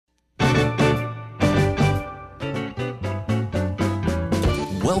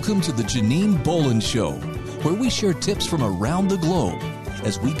Welcome to the Janine Bolon Show, where we share tips from around the globe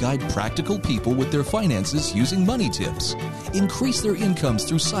as we guide practical people with their finances using money tips, increase their incomes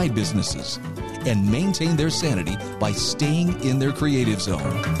through side businesses, and maintain their sanity by staying in their creative zone.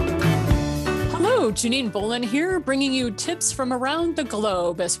 Hello, Janine Bolon here, bringing you tips from around the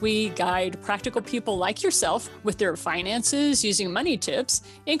globe as we guide practical people like yourself with their finances using money tips,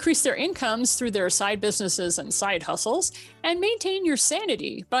 increase their incomes through their side businesses and side hustles, and maintain your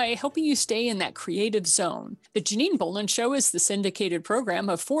sanity by helping you stay in that creative zone. The Janine Bolon Show is the syndicated program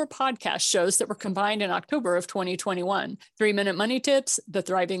of 4 podcast shows that were combined in October of 2021. 3-Minute Money Tips, The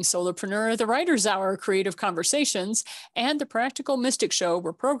Thriving Solopreneur, The Writer's Hour, Creative Conversations, and The Practical Mystic Show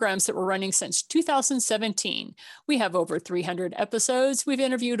were programs that were running since 2017. We have over 300 episodes. We've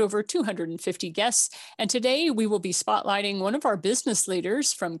interviewed over 250 guests, and today we will be spotlighting one of our business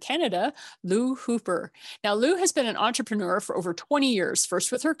leaders from Canada, Lou Hooper. Now, Lou has been an entrepreneur for over 20 years,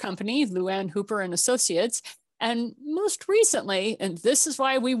 first with her company, Lou Ann Hooper and Associates, and most recently, and this is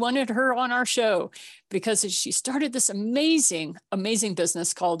why we wanted her on our show, because she started this amazing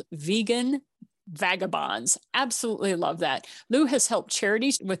business called Vegan Vagabonds. Absolutely love that. Lou has helped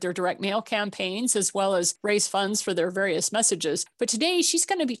charities with their direct mail campaigns, as well as raise funds for their various messages. But today she's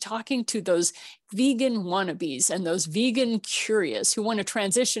going to be talking to those vegan wannabes and those vegan curious who want to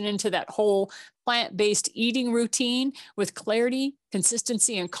transition into that whole plant-based eating routine with clarity,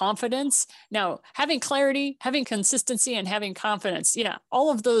 consistency, and confidence. Now, having clarity, having consistency, and having confidence, all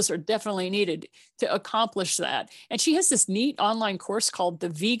of those are definitely needed to accomplish that. And she has this neat online course called The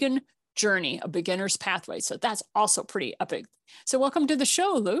Vegan Journey, A Beginner's Pathway. So that's also pretty epic. So welcome to the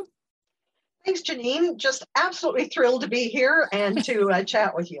show, Lou. Thanks, Janine. Just absolutely thrilled to be here and to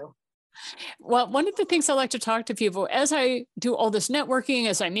chat with you. Well, one of the things I like to talk to people as I do all this networking,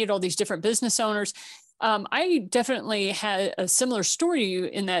 as I meet all these different business owners, I definitely had a similar story to you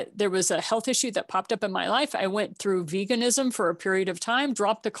in that there was a health issue that popped up in my life. I went through veganism for a period of time,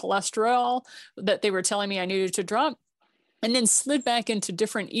 dropped the cholesterol that they were telling me I needed to drop, and then slid back into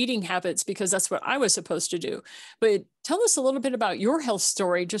different eating habits because that's what I was supposed to do. But tell us a little bit about your health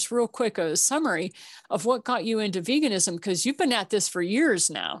story, just real quick, a summary of what got you into veganism, because you've been at this for years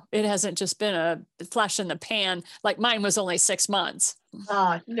now. It hasn't just been a flash in the pan, like mine was only 6 months.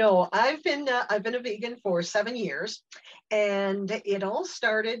 No, I've been a vegan for 7 years, and it all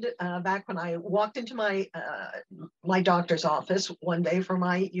started back when I walked into my doctor's office one day for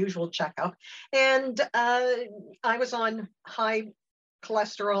my usual checkup, and I was on high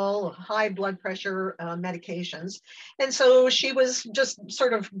cholesterol, high blood pressure medications, and so she was just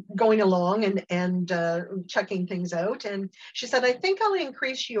sort of going along and checking things out, and she said, "I think I'll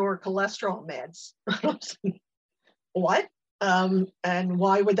increase your cholesterol meds." What? And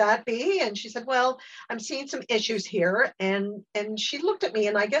why would that be? And she said, "Well, I'm seeing some issues here." And she looked at me,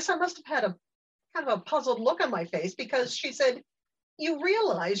 and I guess I must have had a kind of a puzzled look on my face, because she said, "You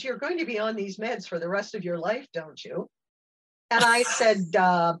realize you're going to be on these meds for the rest of your life, don't you?" And I said,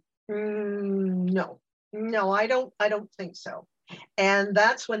 no, I don't think so. And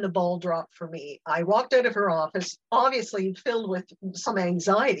that's when the ball dropped for me. I walked out of her office, obviously filled with some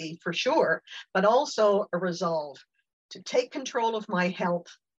anxiety for sure, but also a resolve to take control of my health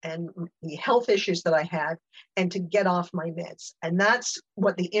and the health issues that I had, and to get off my meds. And that's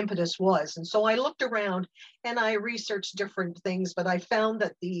what the impetus was. And so I looked around and I researched different things, but I found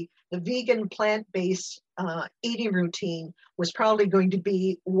that the vegan plant-based eating routine was probably going to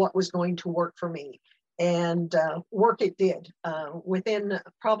be what was going to work for me. And work it did. Within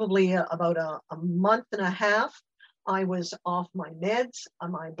probably about a month and a half, I was off my meds.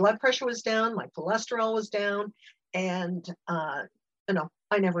 My blood pressure was down, my cholesterol was down, and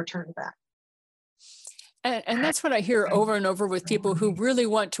I never turned back. And that's what I hear over and over with people who really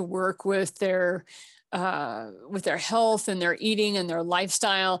want to work with their health and their eating and their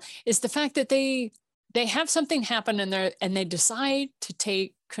lifestyle, is the fact that they have something happen and they decide to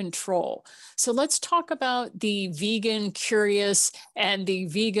take control. So let's talk about the vegan curious and the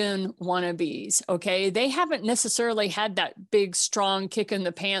vegan wannabes. Okay, they haven't necessarily had that big, strong kick in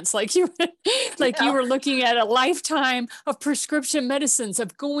the pants like you were looking at a lifetime of prescription medicines,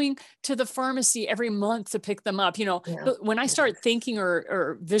 of going to the pharmacy every month to pick them up. When I start thinking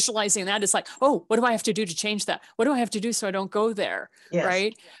or visualizing that, it's like, oh, what do I have to do to change that? What do I have to do so I don't go there? Yes.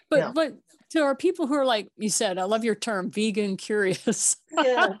 Right? But there are people who are, like you said, I love your term, vegan curious.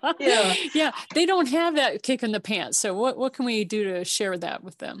 Yeah, they don't have that kick in the pants. So what can we do to share that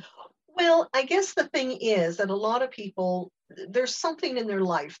with them? Well, I guess the thing is that a lot of people, there's something in their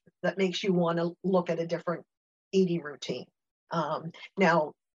life that makes you want to look at a different eating routine.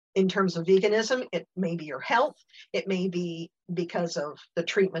 Now, in terms of veganism, it may be your health. It may be because of the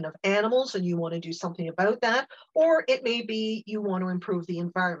treatment of animals and you want to do something about that. Or it may be you want to improve the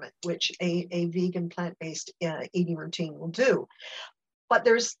environment, which a vegan plant-based eating routine will do. But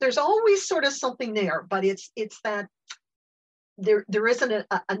there's always sort of something there, but it's that there isn't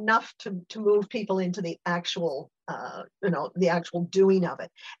enough to move people into the actual, the actual doing of it.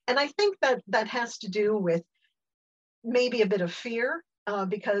 And I think that has to do with maybe a bit of fear,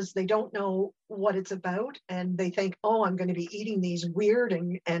 because they don't know what it's about, and they think, oh, I'm going to be eating these weird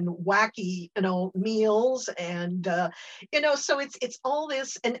and wacky, meals, and so it's all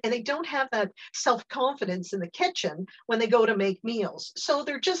this, and they don't have that self-confidence in the kitchen when they go to make meals. So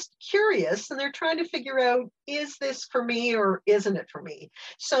they're just curious, and they're trying to figure out, is this for me or isn't it for me?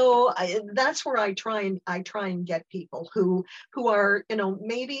 So that's where I try and get people who are,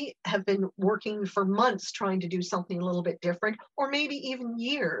 maybe have been working for months trying to do something a little bit different, or maybe even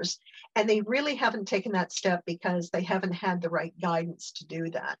years, and they really haven't taken that step because they haven't had the right guidance to do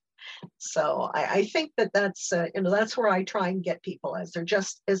that. So I think that's where I try and get people as they're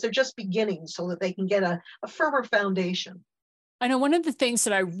just beginning, so that they can get a firmer foundation. I know one of the things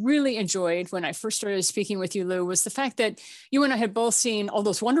that I really enjoyed when I first started speaking with you, Lou, was the fact that you and I had both seen all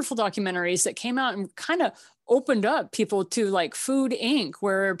those wonderful documentaries that came out and kind of opened up people to like Food Inc.,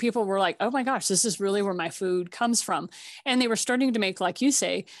 where people were like, oh my gosh, this is really where my food comes from. And they were starting to make, like you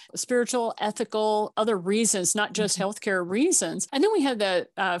say, spiritual, ethical, other reasons, not just healthcare reasons. And then we had the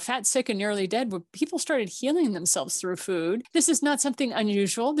Fat, Sick, and Nearly Dead, where people started healing themselves through food. This is not something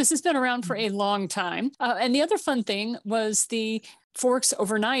unusual. This has been around for a long time. And the other fun thing was the Forks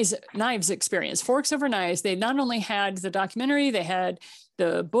Over Knives experience. Forks Over Knives, they not only had the documentary, they had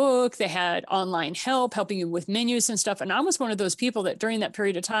the book, they had online help helping you with menus and stuff. And I was one of those people that during that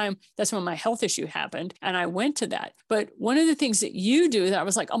period of time, that's when my health issue happened. And I went to that. But one of the things that you do that I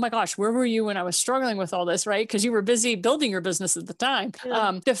was like, oh my gosh, where were you when I was struggling with all this, right? Because you were busy building your business at the time.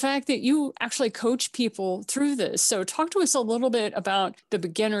 Yeah. The fact that you actually coach people through this. So talk to us a little bit about the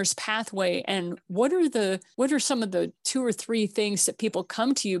beginner's pathway, and what are some of the 2 or 3 things that people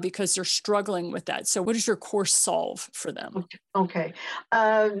come to you because they're struggling with that? So what does your course solve for them? Okay.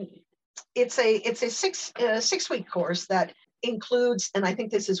 It's a 6-week course that includes, and I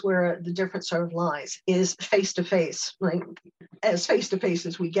think this is where the difference sort of lies, is face-to-face, like as face-to-face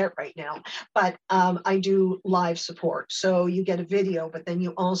as we get right now. But I do live support. So you get a video, but then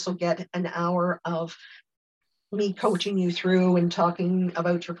you also get an hour of me coaching you through and talking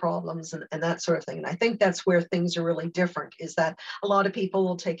about your problems and that sort of thing. And I think that's where things are really different, is that a lot of people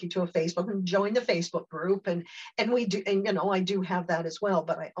will take you to a Facebook and join the Facebook group. And we do, and I do have that as well,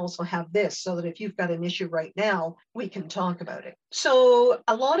 but I also have this, so that if you've got an issue right now, we can talk about it. So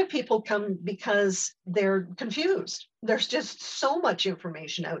a lot of people come because they're confused. There's just so much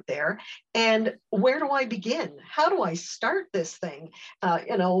information out there. And where do I begin? How do I start this thing?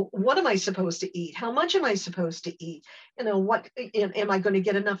 What am I supposed to eat? How much am I supposed to eat? What am I going to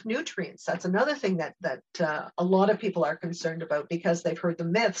get enough nutrients? That's another thing that a lot of people are concerned about, because they've heard the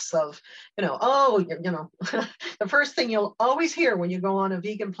myths of, the first thing you'll always hear when you go on a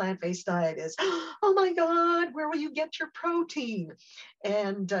vegan plant-based diet is, oh my God, where will you get your protein?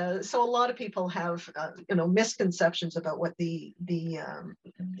 And so a lot of people have, misconceptions about what the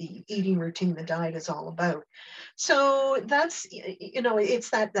eating routine, the diet is all about. So that's, it's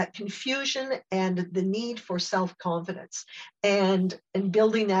that confusion and the need for self-confidence and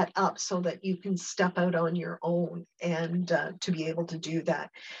building that up so that you can step out on your own and to be able to do that.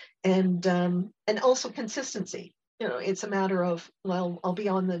 And also consistency. It's a matter of, well, I'll be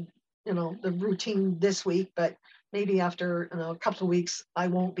on the routine this week, but maybe after a couple of weeks, I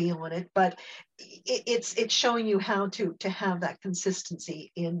won't be on it. But it's showing you how to have that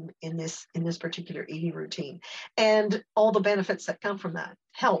consistency in this particular eating routine, and all the benefits that come from that.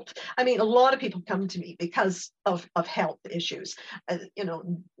 Health. I mean, a lot of people come to me because of health issues.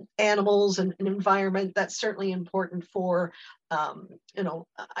 Animals and environment. That's certainly important for,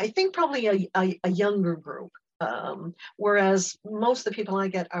 I think probably a younger group. Whereas most of the people I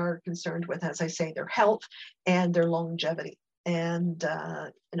get are concerned with, as I say, their health and their longevity. And,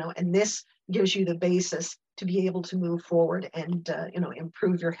 and this gives you the basis to be able to move forward and,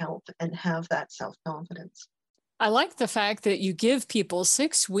 improve your health and have that self-confidence. I like the fact that you give people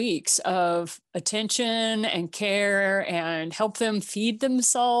 6 weeks of attention and care and help them feed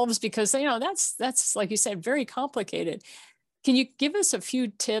themselves, because, that's, like you said, very complicated. Can you give us a few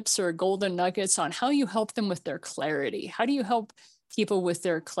tips or golden nuggets on how you help them with their clarity? How do you help people with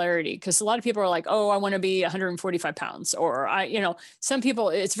their clarity? Because a lot of people are like, oh, I want to be 145 pounds, or some people,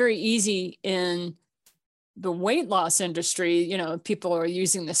 it's very easy in the weight loss industry, you know, people are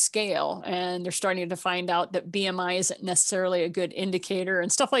using the scale and they're starting to find out that BMI isn't necessarily a good indicator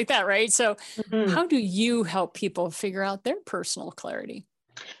and stuff like that, right? So how do you help people figure out their personal clarity?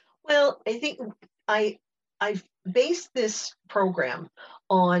 Well, I think I've based this program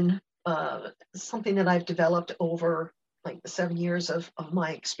on something that I've developed over like the 7 years of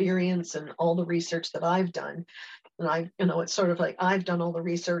my experience and all the research that I've done. And it's sort of like I've done all the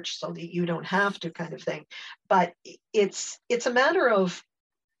research so that you don't have to, kind of thing. But it's a matter of,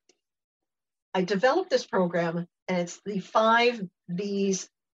 I developed this program, and it's the 5 B's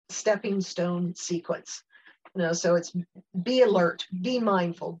stepping stone sequence. So it's be alert, be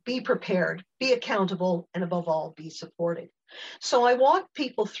mindful, be prepared, be accountable, and above all, be supported. So I walk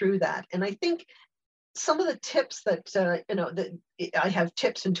people through that. And I think some of the tips that, that I have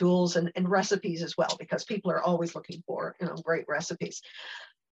tips and tools and recipes as well, because people are always looking for, great recipes.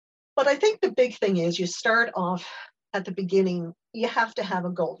 But I think the big thing is you start off at the beginning, you have to have a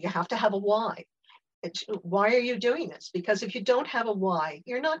goal. You have to have a why. Why are you doing this? Because if you don't have a why,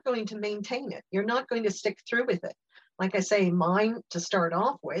 you're not going to maintain it. You're not going to stick through with it. Like I say, mine to start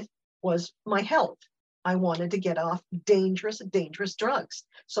off with was my health. I wanted to get off dangerous drugs.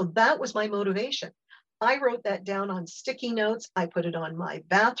 So that was my motivation. I wrote that down on sticky notes. I put it on my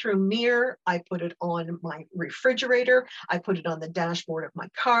bathroom mirror. I put it on my refrigerator. I put it on the dashboard of my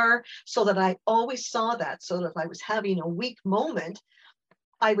car so that I always saw that. So that if I was having a weak moment,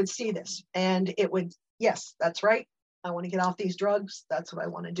 I would see this and it would, yes, that's right. I want to get off these drugs. That's what I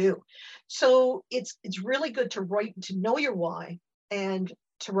want to do. So it's really good to know your why and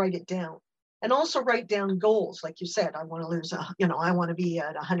to write it down. And also write down goals. Like you said, I want to lose, I want to be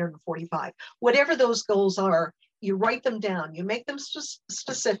at 145. Whatever those goals are, you write them down. You make them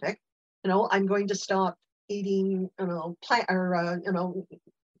specific. I'm going to stop eating,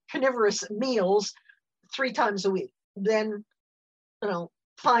 carnivorous meals 3 times a week. Then,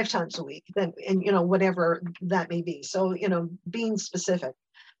 5 times a week. Then, and whatever that may be. So, being specific.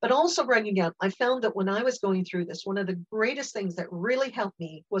 But also writing down. I found that when I was going through this, one of the greatest things that really helped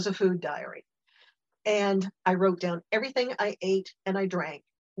me was a food diary. And I wrote down everything I ate and I drank,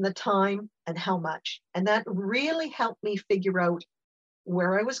 and the time and how much. And that really helped me figure out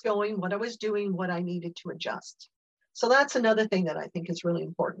where I was going, what I was doing, what I needed to adjust. So that's another thing that I think is really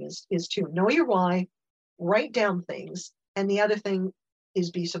important is to know your why, write down things. And the other thing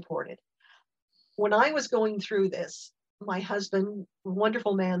is be supported. When I was going through this, my husband,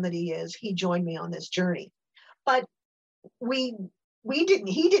 wonderful man that he is, he joined me on this journey. But he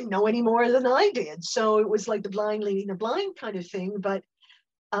didn't know any more than I did. So it was like the blind leading the blind kind of thing. But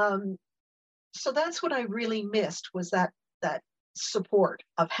so that's what I really missed, was that support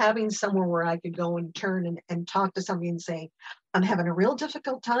of having somewhere where I could go and turn and talk to somebody and say, I'm having a real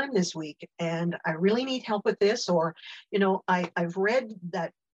difficult time this week and I really need help with this. Or, I've read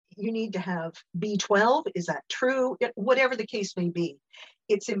that you need to have B12. Is that true? Whatever the case may be,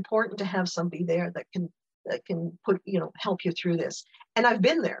 it's important to have somebody there that can put, help you through this. And I've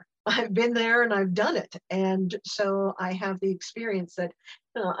been there and I've done it. And so I have the experience that,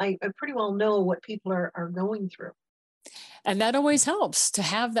 I pretty well know what people are going through. And that always helps to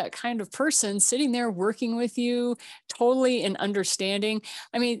have that kind of person sitting there working with you, totally in understanding.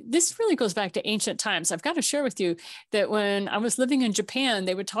 I mean, this really goes back to ancient times. I've got to share with you that when I was living in Japan,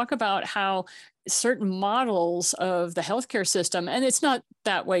 they would talk about how certain models of the healthcare system, and it's not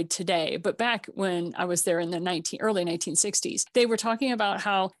that way today, but back when I was there in the early 1960s, they were talking about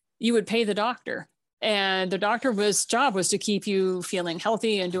how you would pay the doctor. And the doctor's job was to keep you feeling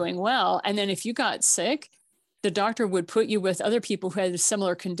healthy and doing well. And then if you got sick, the doctor would put you with other people who had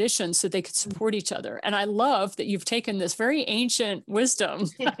similar conditions so they could support each other. And I love that you've taken this very ancient wisdom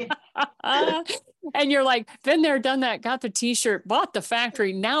and you're like, been there, done that, got the t-shirt, bought the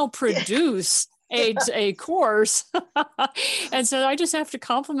factory, now produce a course. And so I just have to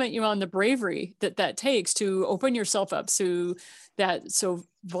compliment you on the bravery that takes to open yourself up to that so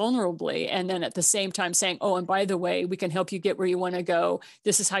vulnerably. And then at the same time saying, oh, and by the way, we can help you get where you want to go.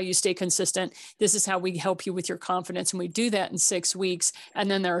 This is how you stay consistent. This is how we help you with your confidence. And we do that in 6 weeks.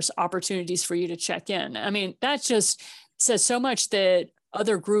 And then there's opportunities for you to check in. I mean, that just says so much that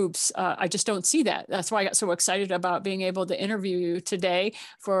other groups, I just don't see that. That's why I got so excited about being able to interview you today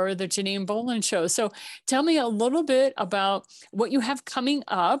for the Janine Bolon Show. So tell me a little bit about what you have coming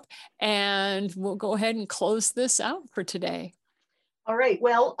up, and we'll go ahead and close this out for today. All right.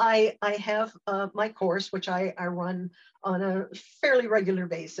 Well, I have my course, which I run on a fairly regular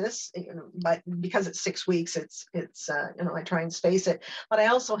basis, but because it's 6 weeks, it's I try and space it. But I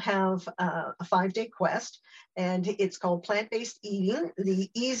also have a 5-day quest, and it's called Plant-Based Eating: The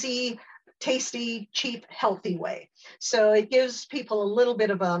Easy tasty, cheap, healthy way. So it gives people a little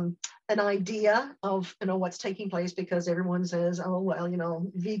bit of an idea of, what's taking place, because everyone says, oh,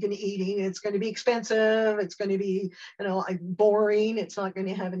 well, vegan eating, it's going to be expensive. It's going to be, boring. It's not going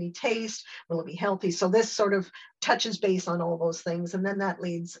to have any taste. Will it be healthy? So this sort of touches base on all those things. And then that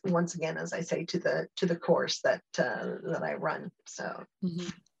leads, once again, as I say, to the course that I run. So. Mm-hmm.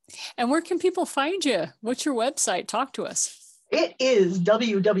 And where can people find you? What's your website? Talk to us. It is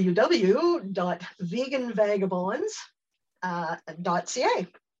www.veganvagabonds.ca.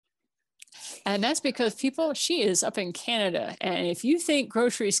 And that's because she is up in Canada. And if you think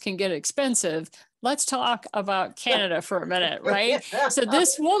groceries can get expensive, let's talk about Canada for a minute, right? So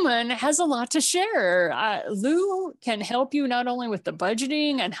this woman has a lot to share. Lou can help you not only with the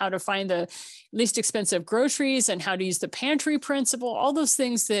budgeting and how to find the least expensive groceries and how to use the pantry principle, all those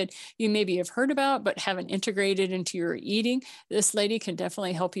things that you maybe have heard about but haven't integrated into your eating. This lady can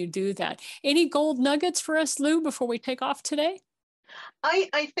definitely help you do that. Any gold nuggets for us, Lou, before we take off today?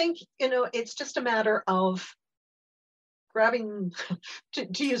 I think, it's just a matter of grabbing, to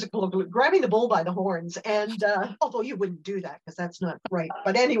use a colloquial, grabbing the bull by the horns. And although you wouldn't do that because that's not right.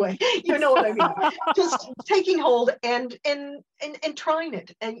 But anyway, you know what I mean. Just taking hold and trying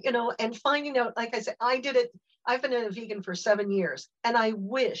it, and finding out. Like I said, I did it. I've been a vegan for 7 years, and I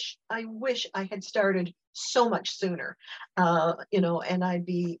wish I had started so much sooner, and I'd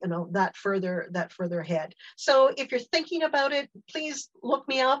be, that further ahead. So if you're thinking about it, please look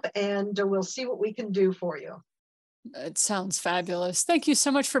me up, and we'll see what we can do for you. It sounds fabulous. Thank you so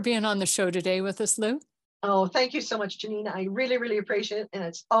much for being on the show today with us, Lou. Oh, thank you so much, Janine. I really, really appreciate it. And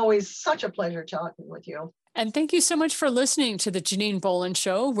it's always such a pleasure talking with you. And thank you so much for listening to the Janine Bolon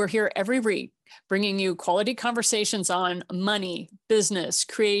Show. We're here every week, bringing you quality conversations on money, business,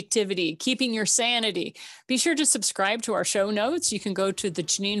 creativity, keeping your sanity. Be sure to subscribe to our show notes. You can go to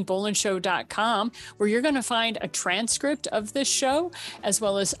thejaninebolonshow.com, where you're going to find a transcript of this show, as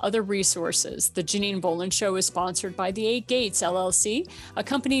well as other resources. The Janine Bolon Show is sponsored by the 8 Gates, LLC, a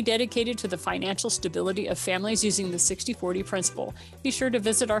company dedicated to the financial stability of families using the 60-40 principle. Be sure to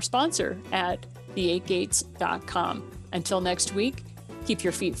visit our sponsor at the8gates.com. Until next week, keep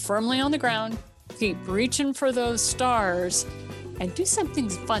your feet firmly on the ground, keep reaching for those stars, and do something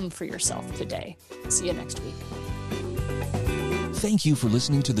fun for yourself today. See you next week. Thank you for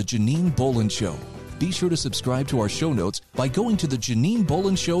listening to The Janine Bolon Show. Be sure to subscribe to our show notes by going to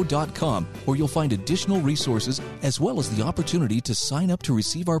thejaninebolonshow.com, where you'll find additional resources as well as the opportunity to sign up to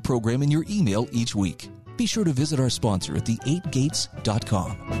receive our program in your email each week. Be sure to visit our sponsor at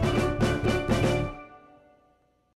the8gates.com.